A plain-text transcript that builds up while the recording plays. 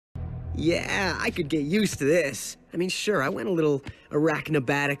Yeah, I could get used to this. I mean, sure, I went a little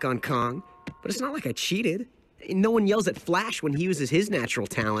arachnobatic on Kong, but it's not like I cheated. No one yells at Flash when he uses his natural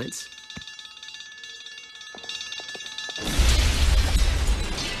talents.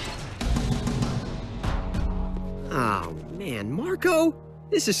 Oh, man, Marco?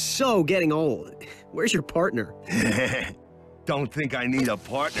 This is so getting old. Where's your partner? Don't think I need a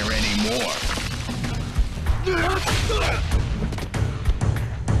partner anymore.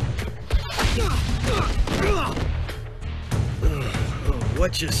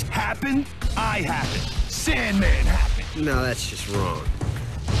 What just happened? I happened. SandMan happened. No, that's just wrong.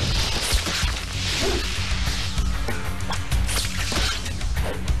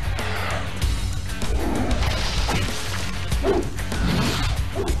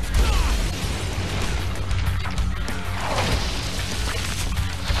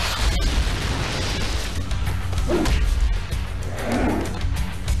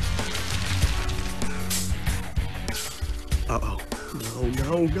 Uh-oh.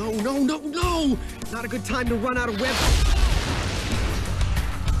 No. Not a good time to run out of web.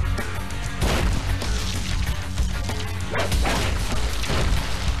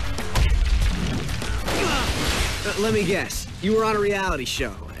 Let me guess. You were on a reality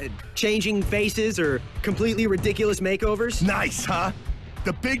show. Changing faces or completely ridiculous makeovers? Nice, huh?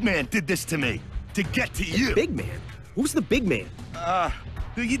 The big man did this to me. To get to you. Big man? Who's the big man?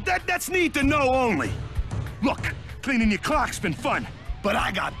 That's need to know only. Look, cleaning your clock's been fun, but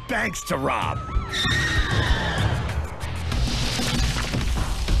I got banks to rob.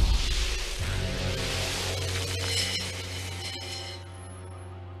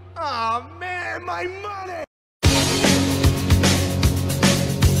 Aw, man, my money!